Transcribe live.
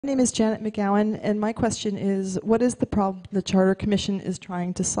My name is Janet McGowan, and my question is, what is the problem the Charter Commission is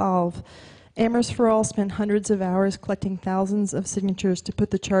trying to solve? Amherst for All spent hundreds of hours collecting thousands of signatures to put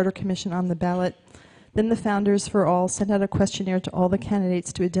the Charter Commission on the ballot. Then the Founders for All sent out a questionnaire to all the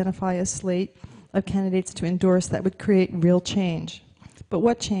candidates to identify a slate of candidates to endorse that would create real change. But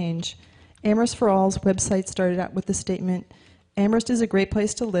what change? Amherst for All's website started out with the statement, Amherst is a great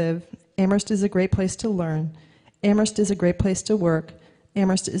place to live, Amherst is a great place to learn, Amherst is a great place to work,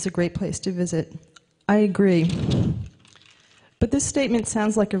 Amherst is a great place to visit. I agree. But this statement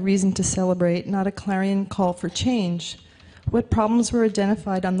sounds like a reason to celebrate, not a clarion call for change. What problems were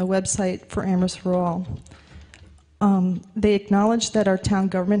identified on the website for Amherst for All? They acknowledged that our town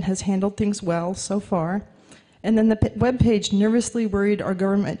government has handled things well so far, and then the webpage nervously worried our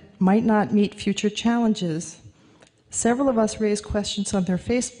government might not meet future challenges. Several of us raised questions on their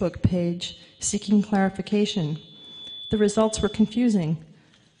Facebook page seeking clarification. The results were confusing.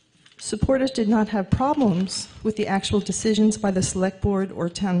 Supporters did not have problems with the actual decisions by the select board or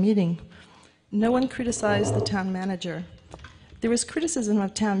town meeting. No one criticized the town manager. There was criticism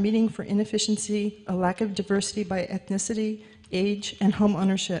of town meeting for inefficiency, a lack of diversity by ethnicity, age, and home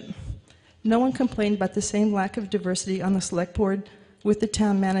ownership. No one complained about the same lack of diversity on the select board with the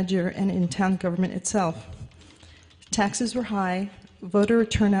town manager and in town government itself. Taxes were high, voter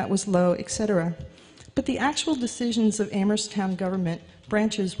turnout was low, etc. But the actual decisions of Amherst town government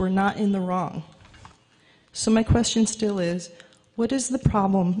branches were not in the wrong. So my question still is, what is the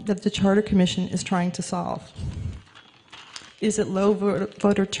problem that the Charter Commission is trying to solve? Is it low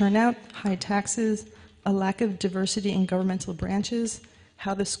voter turnout, high taxes, a lack of diversity in governmental branches,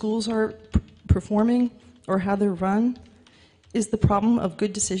 how the schools are performing, or how they're run? Is the problem of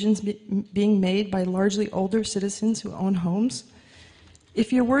good decisions being made by largely older citizens who own homes?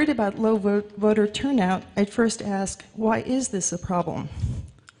 If you're worried about low voter turnout, I'd first ask, why is this a problem?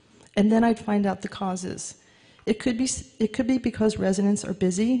 And then I'd find out the causes. It could be because residents are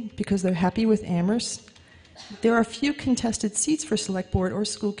busy, because they're happy with Amherst. There are few contested seats for select board or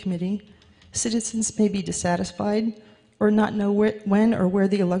school committee. Citizens may be dissatisfied or not know when or where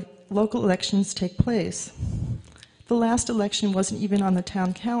the local elections take place. The last election wasn't even on the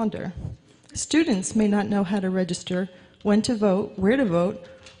town calendar. Students may not know how to register, when to vote, where to vote,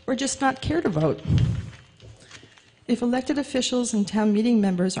 or just not care to vote. If elected officials and town meeting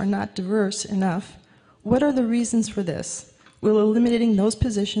members are not diverse enough, what are the reasons for this? Will eliminating those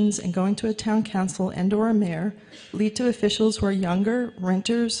positions and going to a town council and/or a mayor lead to officials who are younger,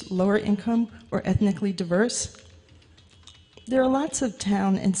 renters, lower income, or ethnically diverse? There are lots of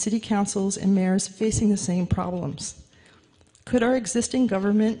town and city councils and mayors facing the same problems. Could our existing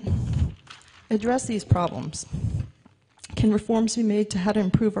government address these problems? Can reforms be made to how to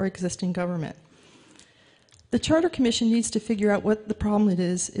improve our existing government? The Charter Commission needs to figure out what the problem it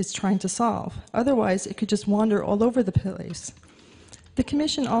is it's trying to solve. Otherwise, it could just wander all over the place. The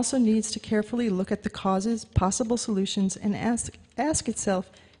Commission also needs to carefully look at the causes, possible solutions, and ask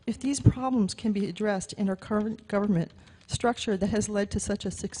itself if these problems can be addressed in our current government structure that has led to such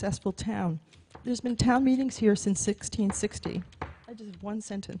a successful town. There's been town meetings here since 1660. I just have one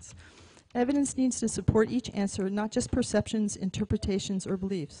sentence. Evidence needs to support each answer, not just perceptions, interpretations, or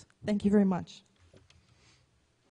beliefs. Thank you very much.